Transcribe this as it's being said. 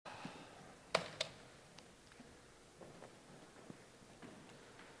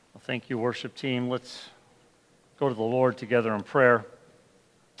Thank you, worship team. Let's go to the Lord together in prayer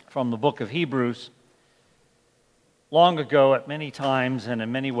from the book of Hebrews. Long ago, at many times and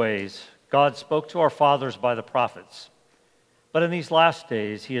in many ways, God spoke to our fathers by the prophets. But in these last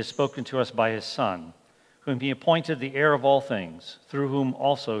days, he has spoken to us by his Son, whom he appointed the heir of all things, through whom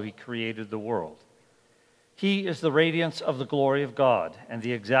also he created the world. He is the radiance of the glory of God and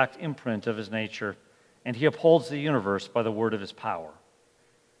the exact imprint of his nature, and he upholds the universe by the word of his power.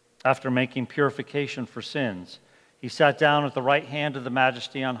 After making purification for sins, he sat down at the right hand of the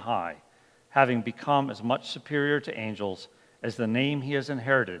Majesty on high, having become as much superior to angels as the name he has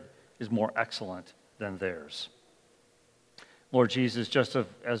inherited is more excellent than theirs. Lord Jesus, just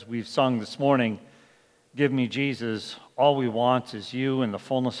as we've sung this morning, give me Jesus. All we want is you and the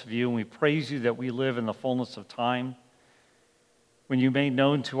fullness of you, and we praise you that we live in the fullness of time. When you made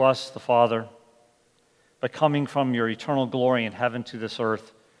known to us the Father, by coming from your eternal glory in heaven to this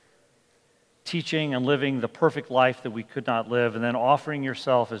earth, teaching and living the perfect life that we could not live, and then offering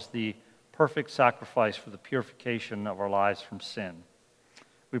yourself as the perfect sacrifice for the purification of our lives from sin.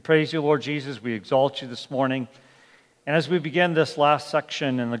 We praise you, Lord Jesus. We exalt you this morning. And as we begin this last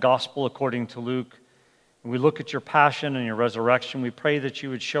section in the Gospel according to Luke, and we look at your passion and your resurrection, we pray that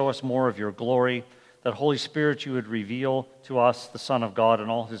you would show us more of your glory, that Holy Spirit, you would reveal to us the Son of God in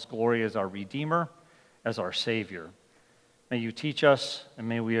all his glory as our Redeemer, as our Savior. May you teach us, and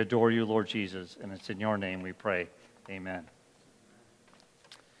may we adore you, Lord Jesus. And it's in your name we pray. Amen.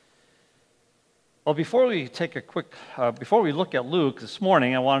 Well, before we look at Luke this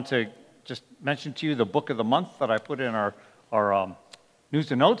morning, I wanted to just mention to you the book of the month that I put in our news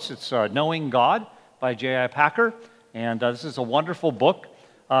and notes. It's Knowing God by J.I. Packer. And this is a wonderful book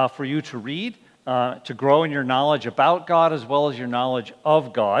for you to read, to grow in your knowledge about God as well as your knowledge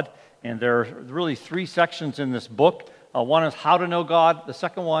of God. And there are really three sections in this book. One is how to know God. The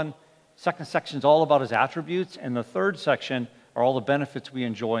second section is all about his attributes. And the third section are all the benefits we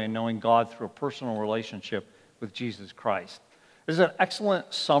enjoy in knowing God through a personal relationship with Jesus Christ. This is an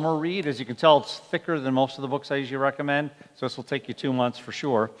excellent summer read. As you can tell, it's thicker than most of the books I usually recommend, so this will take you 2 months for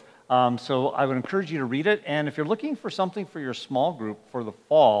sure. So I would encourage you to read it. And if you're looking for something for your small group for the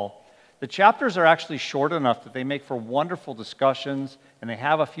fall, the chapters are actually short enough that they make for wonderful discussions, and they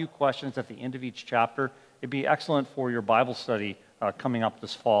have a few questions at the end of each chapter. It'd be excellent for your Bible study coming up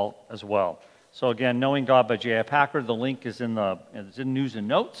this fall as well. So again, Knowing God by J.I. Packer. The link is in News and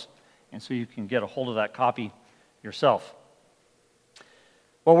Notes, and so you can get a hold of that copy yourself.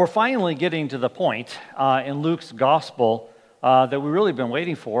 Well, we're finally getting to the point in Luke's Gospel that we've really been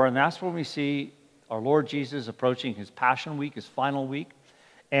waiting for, and that's when we see our Lord Jesus approaching his Passion Week, his final week,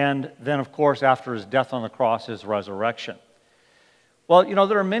 and then, of course, after his death on the cross, his resurrection. Well,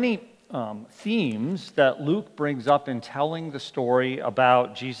 there are many themes that Luke brings up in telling the story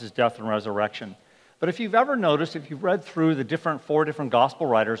about Jesus' death and resurrection. But if you've ever noticed, if you've read through the four different gospel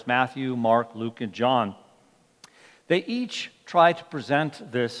writers, Matthew, Mark, Luke, and John, they each try to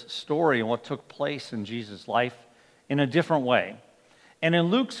present this story and what took place in Jesus' life in a different way. And in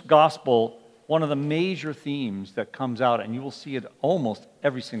Luke's gospel, one of the major themes that comes out, and you will see it almost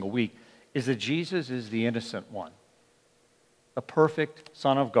every single week, is that Jesus is the innocent one, the perfect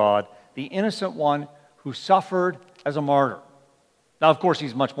Son of God, the innocent one who suffered as a martyr. Now, of course,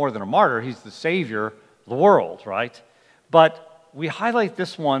 he's much more than a martyr. He's the Savior of the world, right? But we highlight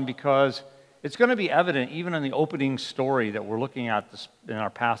this one because it's going to be evident even in the opening story that we're looking at in our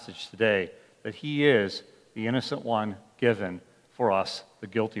passage today, that he is the innocent one given for us, the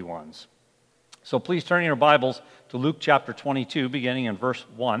guilty ones. So please turn in your Bibles to Luke chapter 22, beginning in verse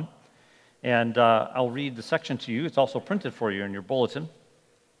 1. And I'll read the section to you. It's also printed for you in your bulletin.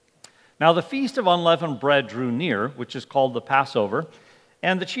 Now the feast of unleavened bread drew near, which is called the Passover,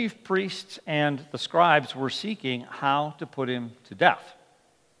 and the chief priests and the scribes were seeking how to put him to death,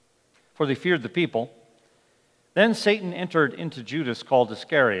 for they feared the people. Then Satan entered into Judas, called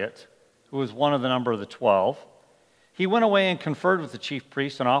Iscariot, who was one of the number of the 12. He went away and conferred with the chief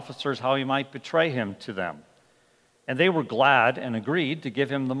priests and officers how he might betray him to them. And they were glad and agreed to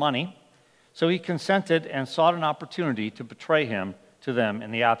give him the money. So he consented and sought an opportunity to betray him to them in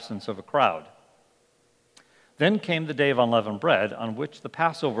the absence of a crowd. Then came the day of unleavened bread, on which the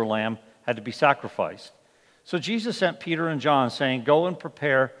Passover lamb had to be sacrificed. So Jesus sent Peter and John, saying, "Go and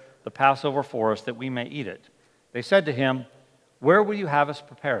prepare the Passover for us, that we may eat it." They said to him, "Where will you have us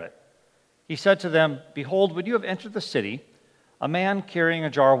prepare it?" He said to them, "Behold, when you have entered the city, a man carrying a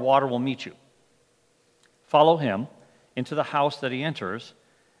jar of water will meet you. Follow him into the house that he enters,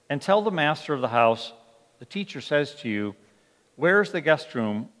 and tell the master of the house, 'The teacher says to you, where is the guest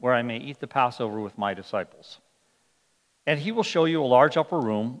room where I may eat the Passover with my disciples?' and he will show you a large upper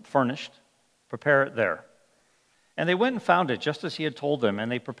room, furnished. Prepare it there." And they went and found it just as he had told them,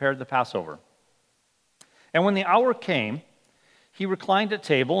 and they prepared the Passover. And when the hour came, he reclined at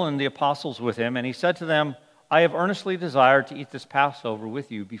table, and the apostles with him, and he said to them, "I have earnestly desired to eat this Passover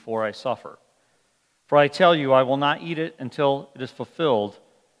with you before I suffer. For I tell you, I will not eat it until it is fulfilled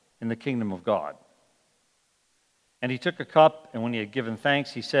in the kingdom of God." And he took a cup, and when he had given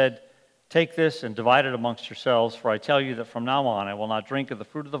thanks, he said, "Take this and divide it amongst yourselves, for I tell you that from now on I will not drink of the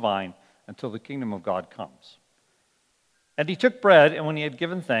fruit of the vine until the kingdom of God comes." And he took bread, and when he had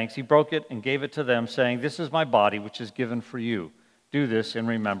given thanks, he broke it and gave it to them, saying, "This is my body, which is given for you. Do this in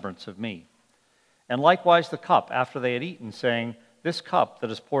remembrance of me." And likewise the cup after they had eaten, saying, "This cup that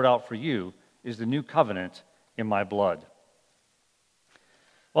is poured out for you is the new covenant in my blood."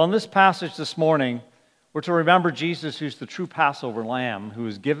 Well, in this passage this morning, we're to remember Jesus, who's the true Passover lamb, who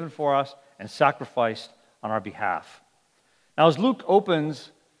is given for us and sacrificed on our behalf. Now, as Luke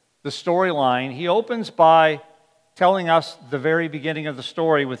opens the storyline, he opens by telling us the very beginning of the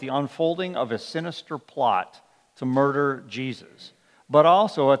story with the unfolding of a sinister plot to murder Jesus, but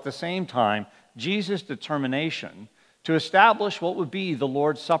also at the same time, Jesus' determination to establish what would be the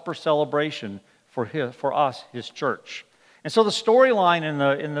Lord's Supper celebration for us, his church. And so the storyline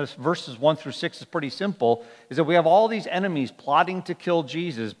in the verses 1 through 6 is pretty simple, is that we have all these enemies plotting to kill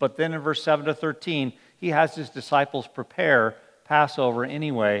Jesus, but then in verse 7 to 13, he has his disciples prepare Passover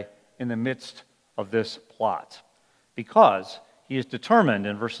anyway in the midst of this plot, because he is determined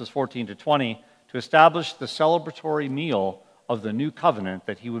in verses 14 to 20 to establish the celebratory meal of the new covenant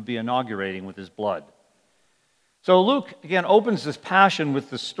that he would be inaugurating with his blood. So Luke, again, opens this passion with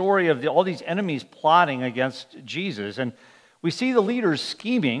the story of all these enemies plotting against Jesus. And we see the leaders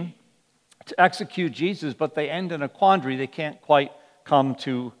scheming to execute Jesus, but they end in a quandary. They can't quite come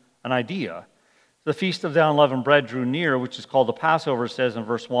to an idea. The Feast of the Unleavened Bread drew near, which is called the Passover, says in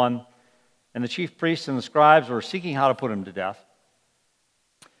verse 1, "And the chief priests and the scribes were seeking how to put him to death,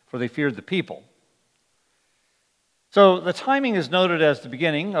 for they feared the people." So the timing is noted as the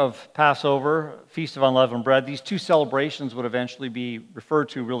beginning of Passover, Feast of Unleavened Bread. These two celebrations would eventually be referred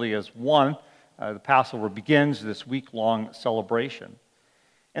to really as one. The Passover begins this week-long celebration.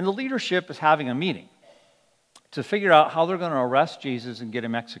 And the leadership is having a meeting to figure out how they're going to arrest Jesus and get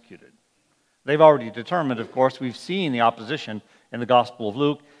him executed. They've already determined, of course. We've seen the opposition in the Gospel of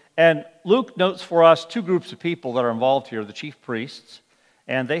Luke. And Luke notes for us two groups of people that are involved here, the chief priests,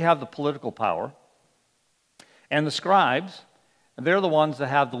 and they have the political power. And the scribes, they're the ones that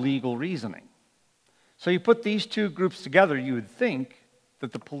have the legal reasoning. So you put these two groups together, you would think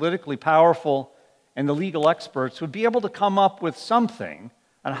that the politically powerful and the legal experts would be able to come up with something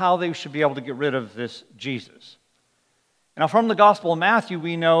on how they should be able to get rid of this Jesus. Now, from the Gospel of Matthew,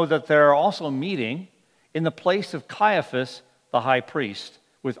 we know that they're also meeting in the place of Caiaphas, the high priest,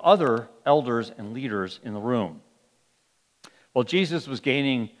 with other elders and leaders in the room. Well, Jesus was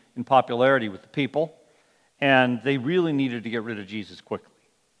gaining in popularity with the people, and they really needed to get rid of Jesus quickly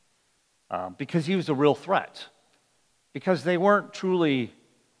because he was a real threat. Because they weren't truly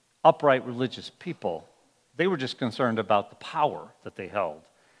upright religious people. They were just concerned about the power that they held.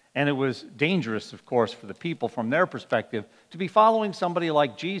 And it was dangerous, of course, for the people from their perspective to be following somebody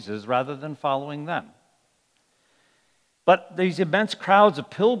like Jesus rather than following them. But these immense crowds of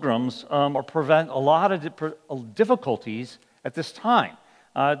pilgrims prevent a lot of difficulties at this time.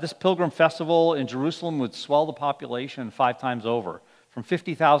 This pilgrim festival in Jerusalem would swell the population 5 times over, from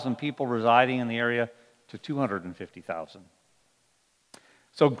 50,000 people residing in the area to 250,000.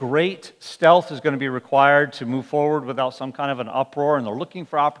 So great stealth is going to be required to move forward without some kind of an uproar, and they're looking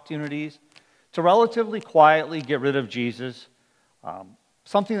for opportunities to relatively quietly get rid of Jesus,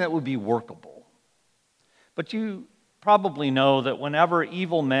 something that would be workable. But you probably know that whenever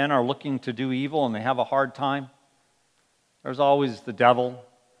evil men are looking to do evil and they have a hard time, there's always the devil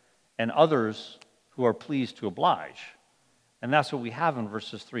and others who are pleased to oblige. And that's what we have in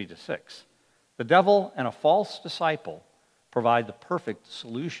verses 3 to 6. The devil and a false disciple provide the perfect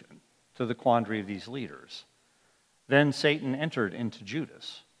solution to the quandary of these leaders. Then Satan entered into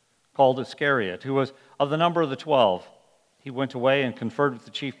Judas, called Iscariot, who was of the number of the 12. He went away and conferred with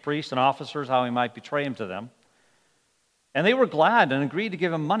the chief priests and officers how he might betray him to them. And they were glad and agreed to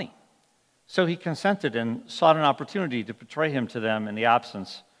give him money. So he consented and sought an opportunity to betray him to them in the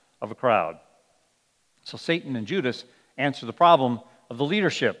absence of a crowd. So Satan and Judas answer the problem of the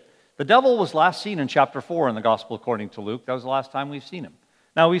leadership. The devil was last seen in chapter 4 in the Gospel according to Luke. That was the last time we've seen him.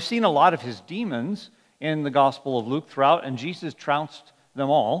 Now, we've seen a lot of his demons in the Gospel of Luke throughout, and Jesus trounced them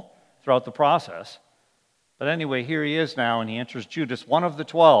all throughout the process. But anyway, here he is now, and he enters Judas, one of the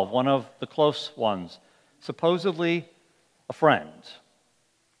 12, one of the close ones, supposedly a friend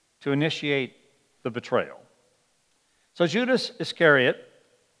to initiate the betrayal. So Judas Iscariot,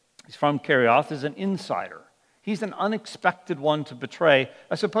 he's from Kerioth, is an insider. He's an unexpected one to betray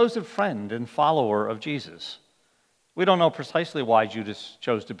a supposed friend and follower of Jesus. We don't know precisely why Judas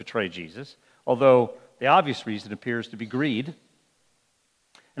chose to betray Jesus, although the obvious reason appears to be greed.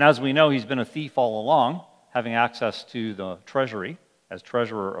 And as we know, he's been a thief all along, having access to the treasury as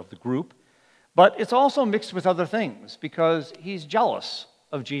treasurer of the group. But it's also mixed with other things because he's jealous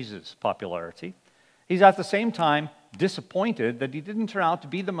of Jesus' popularity. He's at the same time disappointed that he didn't turn out to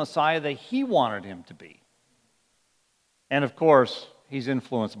be the Messiah that he wanted him to be. And of course, he's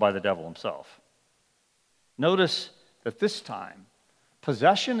influenced by the devil himself. Notice that this time,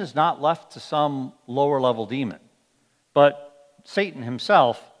 possession is not left to some lower level demon, but Satan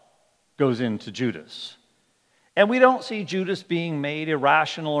himself goes into Judas. And we don't see Judas being made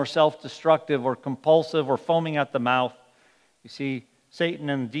irrational or self-destructive or compulsive or foaming at the mouth. You see, Satan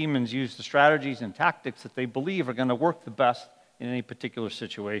and the demons use the strategies and tactics that they believe are going to work the best in any particular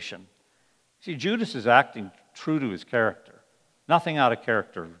situation. See, Judas is acting true to his character. Nothing out of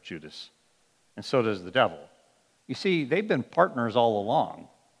character of Judas. And so does the devil. You see, they've been partners all along,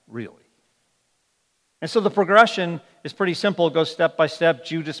 really. And so the progression is pretty simple. It goes step by step.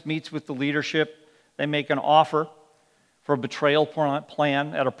 Judas meets with the leadership. They make an offer for a betrayal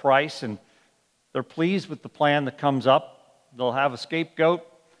plan at a price, and they're pleased with the plan that comes up. They'll have a scapegoat,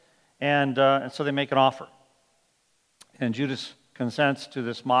 and so they make an offer. And Judas consents to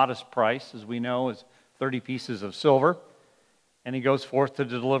this modest price, as we know, is 30 pieces of silver. And he goes forth to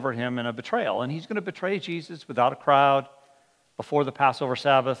deliver him in a betrayal. And he's going to betray Jesus without a crowd before the Passover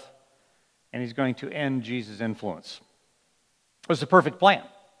Sabbath, and he's going to end Jesus' influence. It was the perfect plan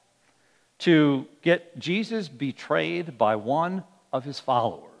to get Jesus betrayed by one of his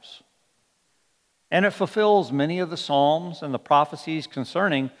followers. And it fulfills many of the Psalms and the prophecies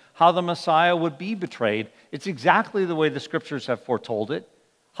concerning how the Messiah would be betrayed. It's exactly the way the Scriptures have foretold it,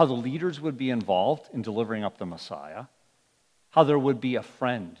 how the leaders would be involved in delivering up the Messiah, how there would be a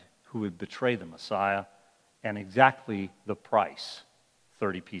friend who would betray the Messiah, and exactly the price,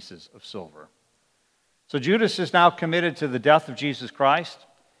 30 pieces of silver. So Judas is now committed to the death of Jesus Christ.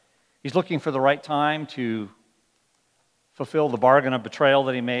 He's looking for the right time to fulfill the bargain of betrayal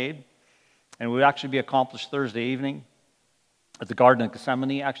that he made. And it would actually be accomplished Thursday evening at the Garden of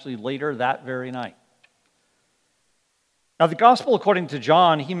Gethsemane, actually later that very night. Now, the Gospel according to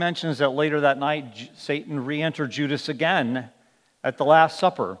John, he mentions that later that night, Satan re-entered Judas again at the Last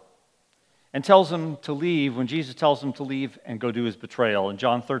Supper and tells him to leave, when Jesus tells him to leave and go do his betrayal. In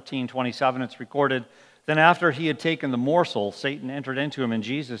John 13:27, it's recorded, "Then after he had taken the morsel, Satan entered into him, and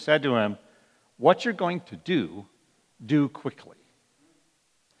Jesus said to him, 'What you're going to do quickly.'"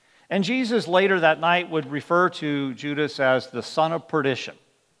 And Jesus later that night would refer to Judas as the son of perdition,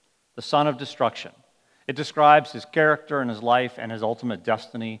 the son of destruction. It describes his character and his life and his ultimate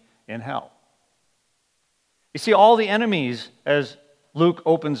destiny in hell. You see, all the enemies, as Luke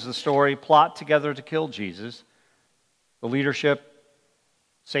opens the story, plot together to kill Jesus. The leadership,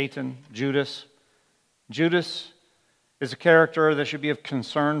 Satan, Judas. Judas is a character that should be of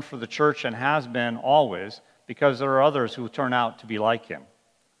concern for the church and has been always, because there are others who turn out to be like him.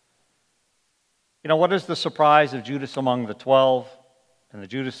 You know, what is the surprise of Judas among the 12 and the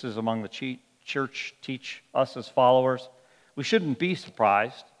Judases among the church teach us as followers? We shouldn't be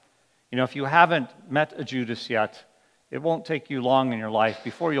surprised. You know, if you haven't met a Judas yet, it won't take you long in your life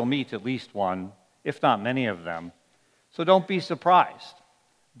before you'll meet at least one, if not many of them. So don't be surprised.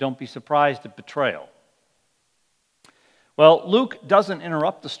 Don't be surprised at betrayal. Well, Luke doesn't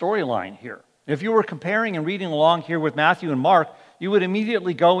interrupt the storyline here. If you were comparing and reading along here with Matthew and Mark, you would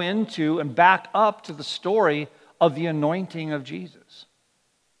immediately go into and back up to the story of the anointing of Jesus.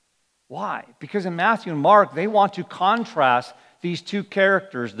 Why? Because in Matthew and Mark, they want to contrast these two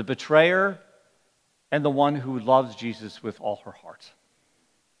characters, the betrayer and the one who loves Jesus with all her heart.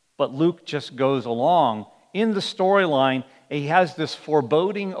 But Luke just goes along in the storyline, and he has this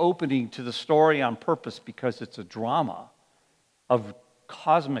foreboding opening to the story on purpose because it's a drama of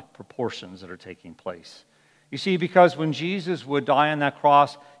cosmic proportions that are taking place. You see, because when Jesus would die on that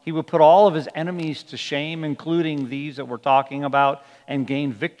cross, he would put all of his enemies to shame, including these that we're talking about, and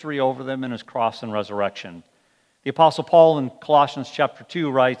gain victory over them in his cross and resurrection. The Apostle Paul in Colossians chapter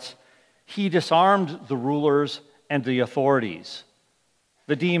 2 writes, "He disarmed the rulers and the authorities,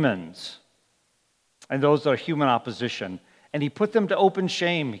 the demons, and those that are human opposition, and he put them to open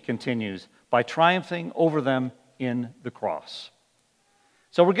shame," he continues, "by triumphing over them in the cross."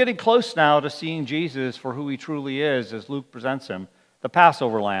 So we're getting close now to seeing Jesus for who he truly is as Luke presents him, the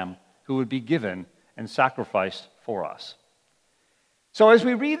Passover lamb who would be given and sacrificed for us. So as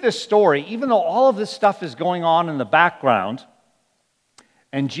we read this story, even though all of this stuff is going on in the background,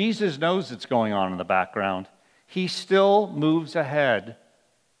 and Jesus knows it's going on in the background, he still moves ahead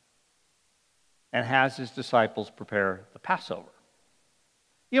and has his disciples prepare the Passover.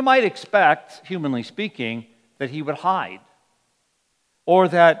 You might expect, humanly speaking, that he would hide, or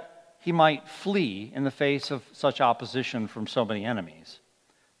that he might flee in the face of such opposition from so many enemies.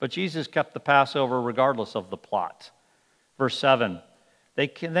 But Jesus kept the Passover regardless of the plot. Verse 7,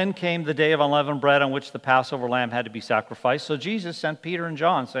 then came the day of unleavened bread on which the Passover lamb had to be sacrificed. So Jesus sent Peter and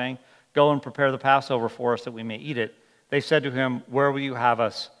John, saying, "Go and prepare the Passover for us that we may eat it." They said to him, "Where will you have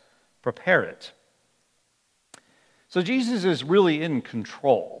us prepare it?" So Jesus is really in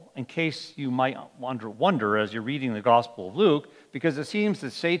control, in case you might wonder as you're reading the Gospel of Luke, because it seems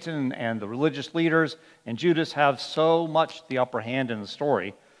that Satan and the religious leaders and Judas have so much the upper hand in the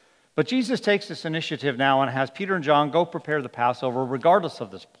story. But Jesus takes this initiative now and has Peter and John go prepare the Passover regardless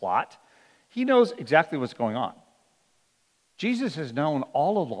of this plot. He knows exactly what's going on. Jesus has known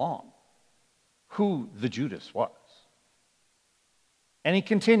all along who the Judas was. And he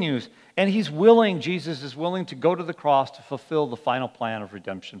continues, and Jesus is willing to go to the cross to fulfill the final plan of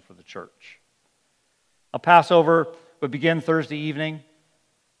redemption for the church. A Passover would begin Thursday evening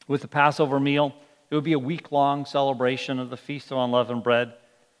with the Passover meal. It would be a week-long celebration of the Feast of Unleavened Bread.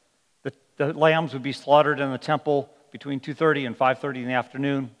 The lambs would be slaughtered in the temple between 2:30 and 5:30 in the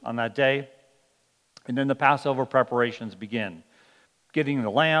afternoon on that day. And then the Passover preparations begin. Getting the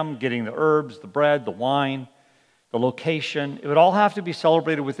lamb, getting the herbs, the bread, the wine, the location. It would all have to be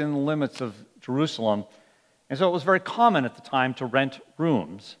celebrated within the limits of Jerusalem. And so it was very common at the time to rent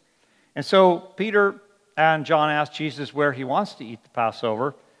rooms. And so Peter and John asked Jesus where he wants to eat the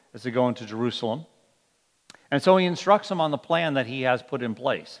Passover as they go into Jerusalem. And so he instructs them on the plan that he has put in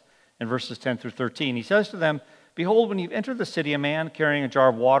place. In verses 10 through 13, he says to them, "Behold, when you've entered the city, a man carrying a jar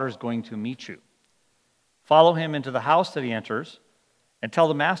of water is going to meet you. Follow him into the house that he enters, and tell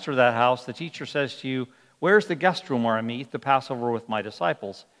the master of that house, the teacher says to you, 'Where's the guest room where I may eat the Passover with my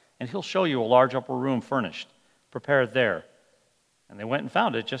disciples?' And he'll show you a large upper room furnished. Prepare it there." And they went and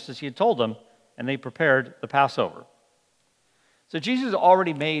found it just as he had told them, and they prepared the Passover. So Jesus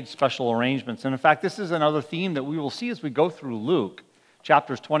already made special arrangements. And in fact, this is another theme that we will see as we go through Luke,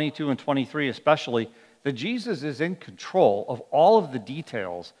 chapters 22 and 23 especially, that Jesus is in control of all of the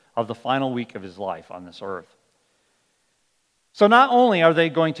details of the final week of his life on this earth. So not only are they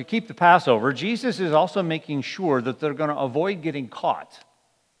going to keep the Passover, Jesus is also making sure that they're going to avoid getting caught,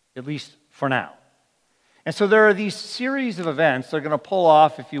 at least for now. And so there are these series of events that are going to pull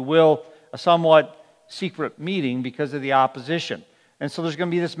off, if you will, a somewhat secret meeting because of the opposition. And so there's going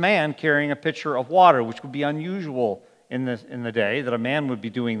to be this man carrying a pitcher of water, which would be unusual in the day, that a man would be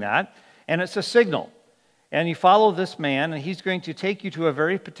doing that. And it's a signal. And you follow this man, and he's going to take you to a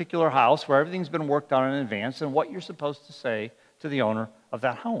very particular house where everything's been worked on in advance and what you're supposed to say to the owner of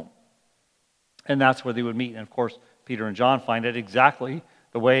that home. And that's where they would meet. And of course, Peter and John find it exactly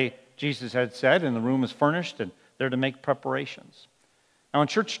the way Jesus had said, and the room is furnished, and they're to make preparations. Now, in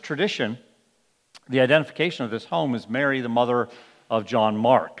church tradition, the identification of this home is Mary, the mother of John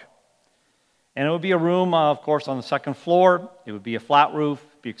Mark. And it would be a room, of course, on the second floor. It would be a flat roof,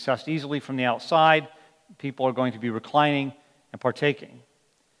 be accessed easily from the outside. People are going to be reclining and partaking.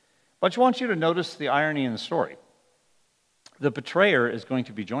 But I want you to notice the irony in the story. The betrayer is going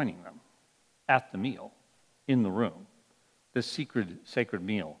to be joining them at the meal, in the room, this sacred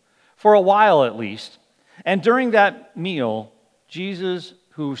meal, for a while at least. And during that meal, Jesus,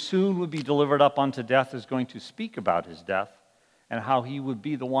 who soon would be delivered up unto death, is going to speak about his death and how he would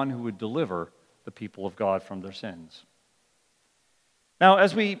be the one who would deliver the people of God from their sins. Now,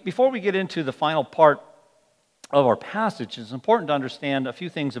 before we get into the final part of our passage, it's important to understand a few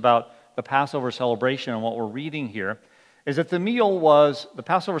things about the Passover celebration and what we're reading here. Is that the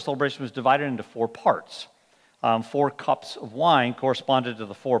Passover celebration was divided into 4 parts. 4 cups of wine corresponded to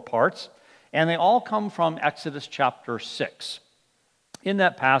the 4 parts, and they all come from Exodus chapter 6. In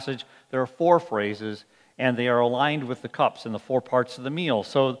that passage, there are 4 phrases, and they are aligned with the cups in the 4 parts of the meal.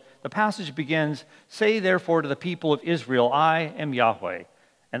 So the passage begins, "Say therefore to the people of Israel, I am Yahweh,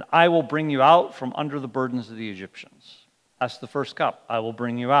 and I will bring you out from under the burdens of the Egyptians." That's the first cup, I will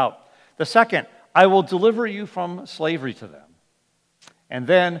bring you out. The second, I will deliver you from slavery to them. And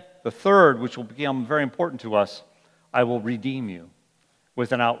then the third, which will become very important to us, I will redeem you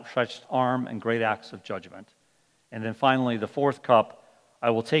with an outstretched arm and great acts of judgment. And then finally, the fourth cup,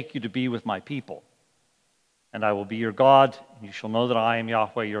 I will take you to be with my people. And I will be your God, and you shall know that I am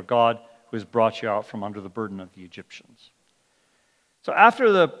Yahweh, your God, who has brought you out from under the burden of the Egyptians. So after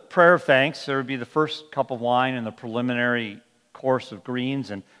the prayer of thanks, there would be the first cup of wine and the preliminary course of greens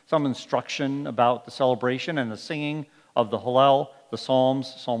and some instruction about the celebration and the singing of the Hallel, the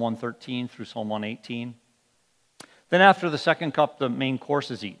Psalms, Psalm 113 through Psalm 118. Then after the second cup, the main course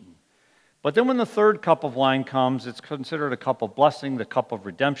is eaten. But then when the third cup of wine comes, it's considered a cup of blessing, the cup of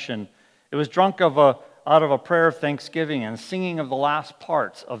redemption. It was drunk out of a prayer of thanksgiving and singing of the last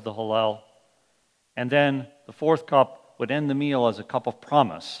parts of the Hallel. And then the fourth cup would end the meal as a cup of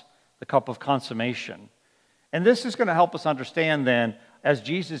promise, the cup of consummation. And this is going to help us understand then, as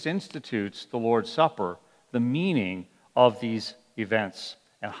Jesus institutes the Lord's Supper, the meaning of these events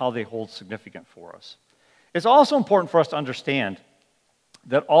and how they hold significance for us. It's also important for us to understand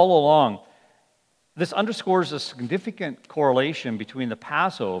that all along, this underscores a significant correlation between the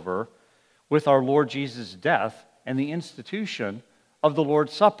Passover with our Lord Jesus' death and the institution of the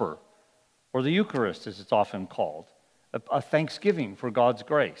Lord's Supper, or the Eucharist as it's often called, a thanksgiving for God's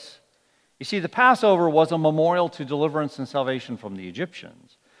grace. You see, the Passover was a memorial to deliverance and salvation from the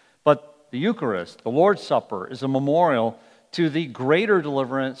Egyptians, but the Eucharist, the Lord's Supper, is a memorial to the greater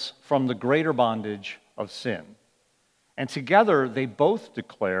deliverance from the greater bondage of sin. And together, they both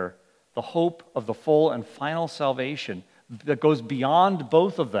declare the hope of the full and final salvation that goes beyond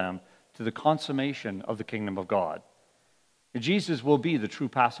both of them to the consummation of the kingdom of God. And Jesus will be the true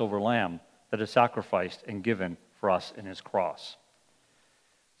Passover lamb that is sacrificed and given for us in his cross.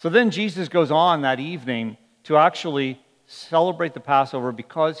 So then Jesus goes on that evening to actually celebrate the Passover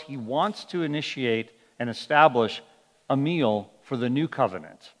because he wants to initiate and establish a meal for the new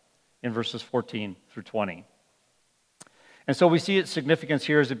covenant in verses 14 through 20. And so we see its significance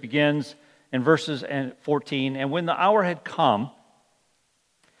here as it begins in verses 14. And when the hour had come,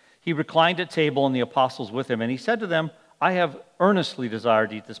 he reclined at table and the apostles with him. And he said to them, I have earnestly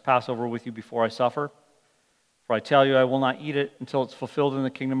desired to eat this Passover with you before I suffer. For I tell you, I will not eat it until it's fulfilled in the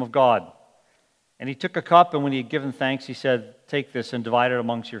kingdom of God. And he took a cup, and when he had given thanks, he said, take this and divide it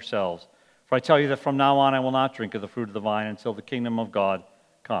amongst yourselves. For I tell you that from now on I will not drink of the fruit of the vine until the kingdom of God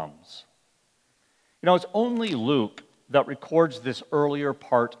comes. You know, it's only Luke that records this earlier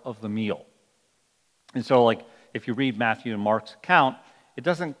part of the meal. And so, like, if you read Matthew and Mark's account, it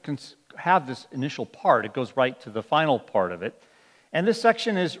doesn't have this initial part. It goes right to the final part of it. And this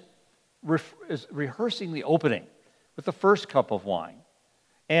section is rehearsing the opening with the first cup of wine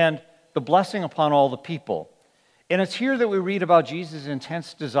and the blessing upon all the people. And it's here that we read about Jesus'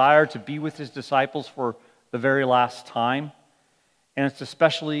 intense desire to be with his disciples for the very last time. And it's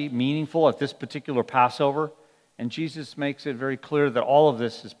especially meaningful at this particular Passover. And Jesus makes it very clear that all of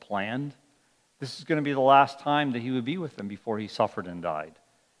this is planned. This is going to be the last time that he would be with them before he suffered and died.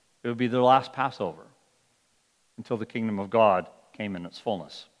 It would be the last Passover until the kingdom of God came in its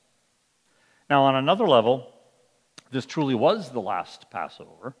fullness. Now, on another level, this truly was the last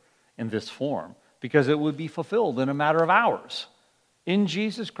Passover in this form because it would be fulfilled in a matter of hours in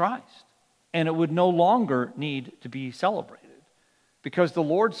Jesus Christ. And it would no longer need to be celebrated because the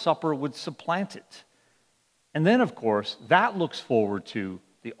Lord's Supper would supplant it. And then, of course, that looks forward to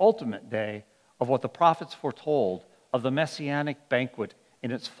the ultimate day of what the prophets foretold of the messianic banquet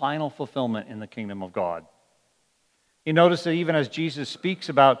in its final fulfillment in the kingdom of God. You notice that even as Jesus speaks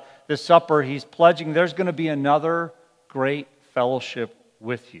about this supper, he's pledging there's going to be another great fellowship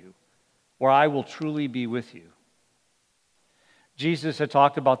with you, where I will truly be with you. Jesus had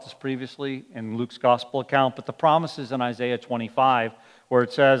talked about this previously in Luke's gospel account, but the promise is in Isaiah 25, where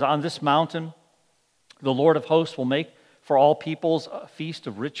it says, on this mountain, the Lord of hosts will make for all peoples a feast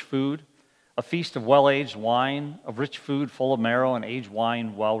of rich food, a feast of well-aged wine, of rich food full of marrow, and aged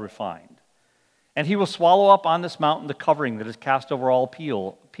wine well refined. And he will swallow up on this mountain the covering that is cast over all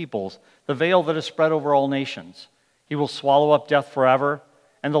peoples, the veil that is spread over all nations. He will swallow up death forever,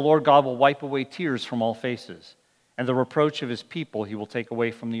 and the Lord God will wipe away tears from all faces. And the reproach of his people he will take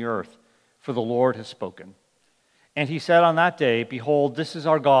away from the earth, for the Lord has spoken. And he said on that day, behold, this is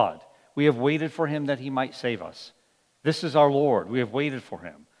our God. We have waited for him that he might save us. This is our Lord. We have waited for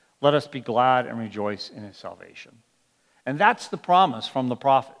him. Let us be glad and rejoice in his salvation. And that's the promise from the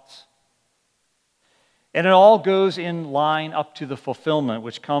prophets. And it all goes in line up to the fulfillment,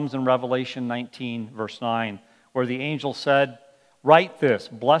 which comes in Revelation 19, verse 9, where the angel said, write this,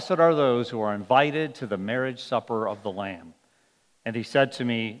 blessed are those who are invited to the marriage supper of the Lamb. And he said to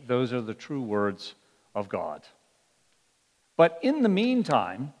me, those are the true words of God. But in the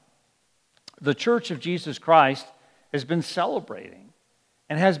meantime, the Church of Jesus Christ has been celebrating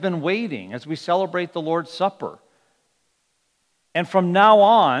and has been waiting as we celebrate the Lord's Supper. And from now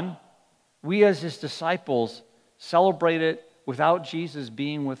on, we as his disciples celebrate it without Jesus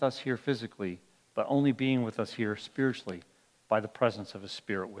being with us here physically, but only being with us here spiritually by the presence of his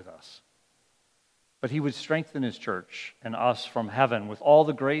Spirit with us. but he would strengthen his church and us from heaven with all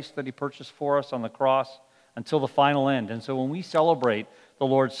the grace that he purchased for us on the cross until the final end. And so when we celebrate the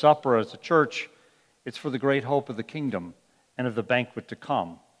Lord's Supper as a church, it's for the great hope of the kingdom and of the banquet to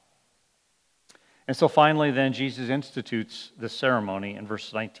come. And so finally then Jesus institutes this ceremony in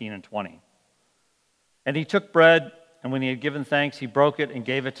verses 19 and 20. And he took bread, and when he had given thanks, he broke it and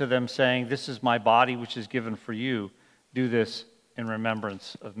gave it to them, saying, "This is my body which is given for you. Do this in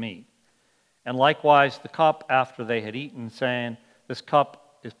remembrance of me." And likewise the cup after they had eaten, saying, "This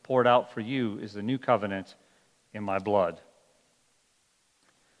cup is poured out for you, is the new covenant in my blood."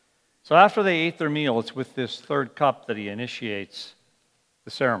 So after they ate their meal, it's with this third cup that he initiates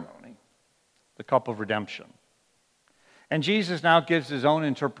the ceremony, the cup of redemption. And Jesus now gives his own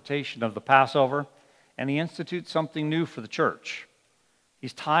interpretation of the Passover, and he institutes something new for the church.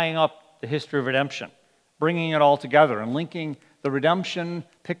 He's tying up the history of redemption, bringing it all together and linking the redemption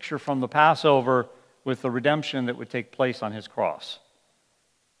picture from the Passover with the redemption that would take place on his cross.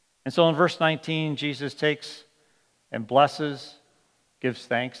 And so in verse 19, Jesus takes and blesses, gives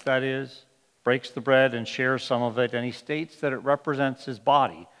thanks, that is, breaks the bread and shares some of it, and he states that it represents his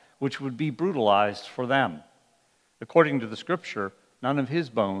body, which would be brutalized for them. According to the scripture, none of his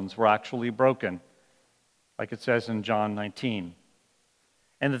bones were actually broken, like it says in John 19,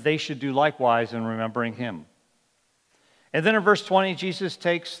 and that they should do likewise in remembering him. And then in verse 20, Jesus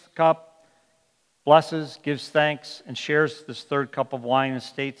takes the cup, blesses, gives thanks, and shares this third cup of wine and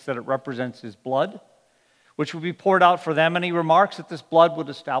states that it represents his blood, which would be poured out for them. And he remarks that this blood would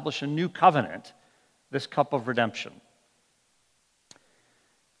establish a new covenant, this cup of redemption.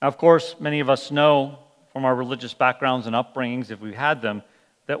 Now, of course, many of us know from our religious backgrounds and upbringings, if we've had them,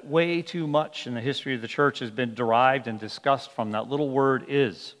 that way too much in the history of the church has been derived and discussed from that little word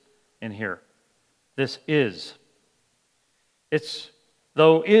 "is" in here. This is.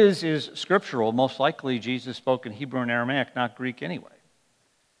 Though is scriptural, most likely Jesus spoke in Hebrew and Aramaic, not Greek anyway.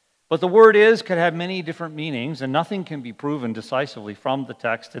 But the word "is" could have many different meanings, and nothing can be proven decisively from the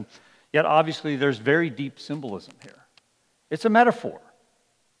text, and yet obviously there's very deep symbolism here. It's a metaphor.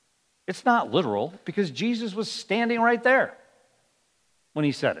 It's not literal, because Jesus was standing right there when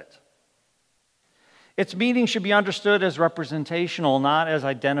he said it. Its meaning should be understood as representational, not as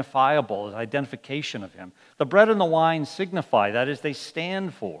identifiable, as identification of him. The bread and the wine signify, that is, they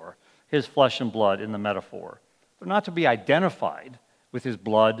stand for his flesh and blood in the metaphor. They're not to be identified with his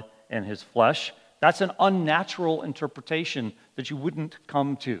blood and his flesh. That's an unnatural interpretation that you wouldn't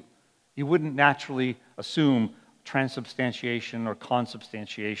come to. You wouldn't naturally assume transubstantiation or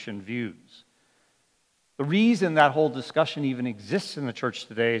consubstantiation views. The reason that whole discussion even exists in the church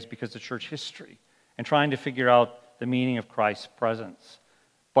today is because of church history and trying to figure out the meaning of Christ's presence,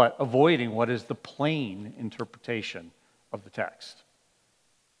 but avoiding what is the plain interpretation of the text.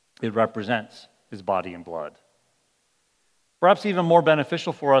 It represents his body and blood. Perhaps even more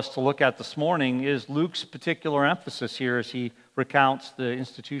beneficial for us to look at this morning is Luke's particular emphasis here as he recounts the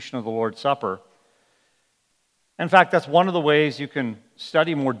institution of the Lord's Supper. In fact, that's one of the ways you can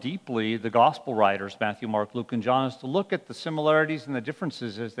study more deeply the gospel writers, Matthew, Mark, Luke, and John, is to look at the similarities and the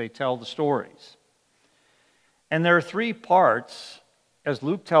differences as they tell the stories. And there are three parts, as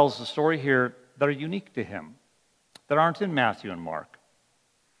Luke tells the story here, that are unique to him, that aren't in Matthew and Mark.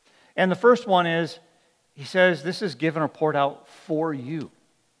 And the first one is, he says, this is given or poured out for you.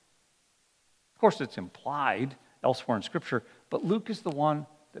 Of course, it's implied elsewhere in Scripture, but Luke is the one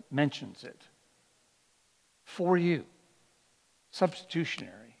that mentions it. For you.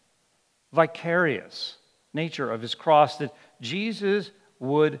 Substitutionary, vicarious nature of his cross, that Jesus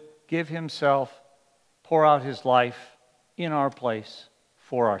would give himself, pour out his life in our place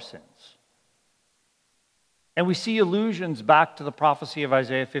for our sins. And we see allusions back to the prophecy of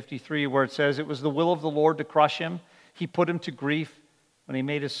Isaiah 53 where it says, "It was the will of the Lord to crush him. He put him to grief when he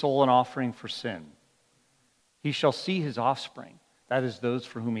made his soul an offering for sin. He shall see his offspring, that is, those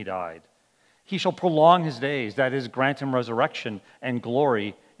for whom he died. He shall prolong his days, that is, grant him resurrection and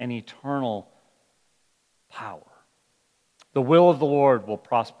glory and eternal power. The will of the Lord will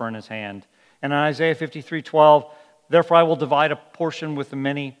prosper in his hand." And in Isaiah 53:12, "Therefore I will divide a portion with the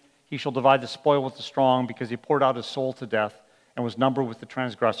many. He shall divide the spoil with the strong, because he poured out his soul to death and was numbered with the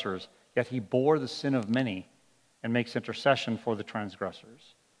transgressors. Yet he bore the sin of many and makes intercession for the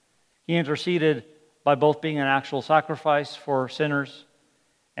transgressors." He interceded by both being an actual sacrifice for sinners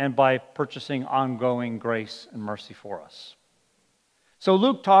and by purchasing ongoing grace and mercy for us. So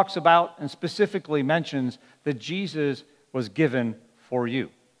Luke talks about and specifically mentions that Jesus was given for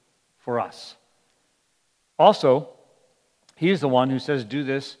you, for us. Also, he is the one who says, "Do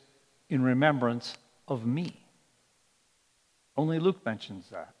this in remembrance of me." Only Luke mentions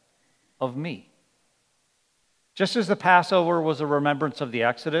that, of me. Just as the Passover was a remembrance of the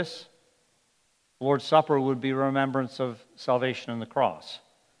Exodus, the Lord's Supper would be a remembrance of salvation and the cross.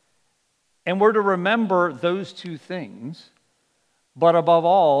 And we're to remember those two things, but above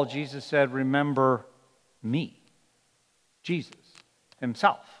all, Jesus said, remember me, Jesus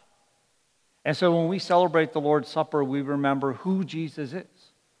himself. And so when we celebrate the Lord's Supper, we remember who Jesus is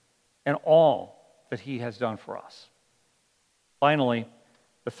and all that he has done for us. Finally,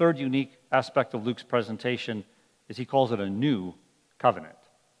 the third unique aspect of Luke's presentation is he calls it a new covenant.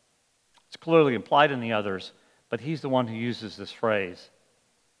 It's clearly implied in the others, but he's the one who uses this phrase.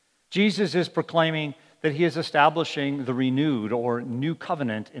 Jesus is proclaiming that he is establishing the renewed or new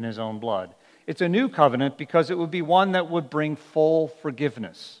covenant in his own blood. It's a new covenant because it would be one that would bring full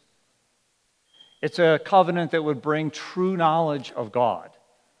forgiveness. It's a covenant that would bring true knowledge of God.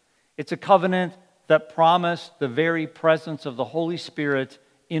 It's a covenant that promised the very presence of the Holy Spirit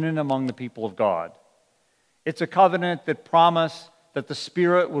in and among the people of God. It's a covenant that promised that the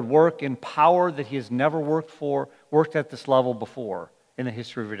Spirit would work in power that he has never worked at this level before in the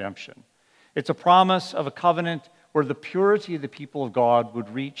history of redemption. It's a promise of a covenant where the purity of the people of God would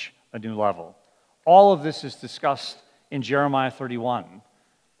reach a new level. All of this is discussed in Jeremiah 31,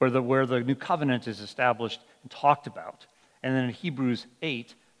 where the new covenant is established and talked about. And then in Hebrews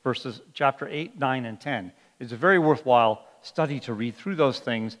 8, chapter 8, 9, and 10. It's a very worthwhile study to read through those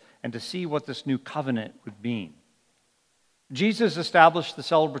things and to see what this new covenant would mean. Jesus established the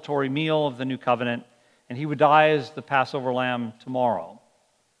celebratory meal of the new covenant, and he would die as the Passover lamb tomorrow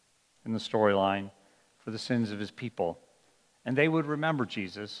in the storyline for the sins of his people. And they would remember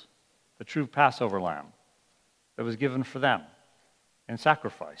Jesus, the true Passover lamb that was given for them and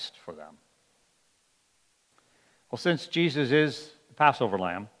sacrificed for them. Well, since Jesus is the Passover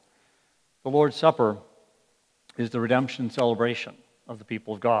lamb, the Lord's Supper is the redemption celebration of the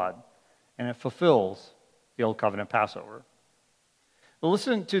people of God, and it fulfills the Old Covenant Passover. Well,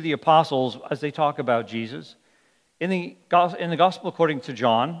 listen to the apostles as they talk about Jesus. In the Gospel according to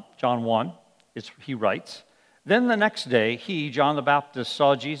John 1, he writes, "Then the next day he, John the Baptist,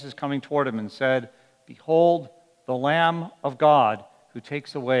 saw Jesus coming toward him and said, 'Behold, the Lamb of God who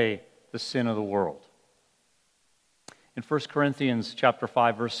takes away the sin of the world.'" In 1 Corinthians chapter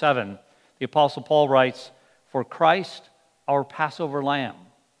 5, verse 7, the Apostle Paul writes, "For Christ, our Passover lamb,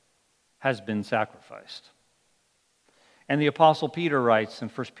 has been sacrificed." And the Apostle Peter writes in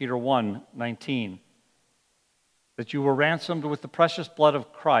 1 Peter 1, 19, that you were ransomed with the precious blood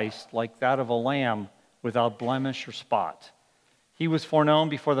of Christ, like that of a lamb without blemish or spot. He was foreknown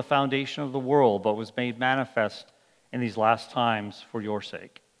before the foundation of the world, but was made manifest in these last times for your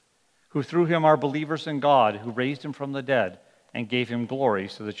sake, who through him are believers in God, who raised him from the dead and gave him glory,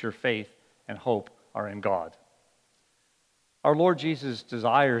 so that your faith and hope are in God. Our Lord Jesus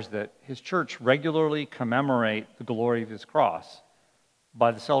desires that his church regularly commemorate the glory of his cross by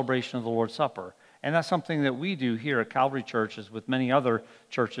the celebration of the Lord's Supper. And that's something that we do here at Calvary Church, as with many other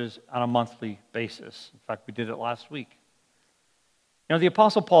churches, on a monthly basis. In fact, we did it last week. You know, the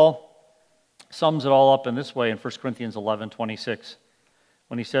Apostle Paul sums it all up in this way in 1 Corinthians 11:26,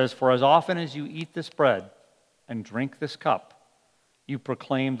 when he says, "For as often as you eat this bread and drink this cup, you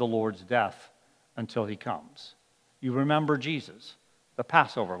proclaim the Lord's death until he comes." You remember Jesus, the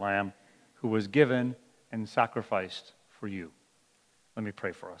Passover lamb, who was given and sacrificed for you. Let me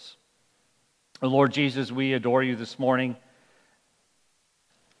pray for us. Oh, Lord Jesus, we adore you this morning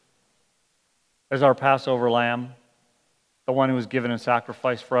as our Passover lamb, the one who was given and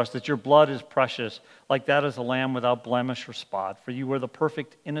sacrificed for us, that your blood is precious, like that as a lamb without blemish or spot. For you were the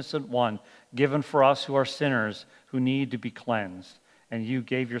perfect, innocent one, given for us who are sinners, who need to be cleansed, and you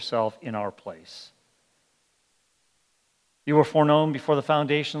gave yourself in our place. You were foreknown before the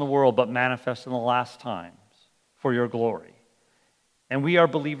foundation of the world, but manifest in the last times for your glory. And we are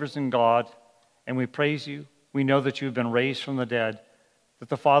believers in God, and we praise you. We know that you have been raised from the dead, that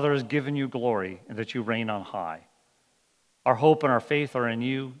the Father has given you glory, and that you reign on high. Our hope and our faith are in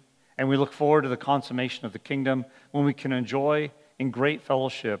you, and we look forward to the consummation of the kingdom when we can enjoy in great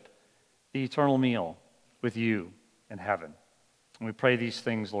fellowship the eternal meal with you in heaven. And we pray these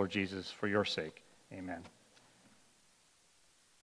things, Lord Jesus, for your sake. Amen.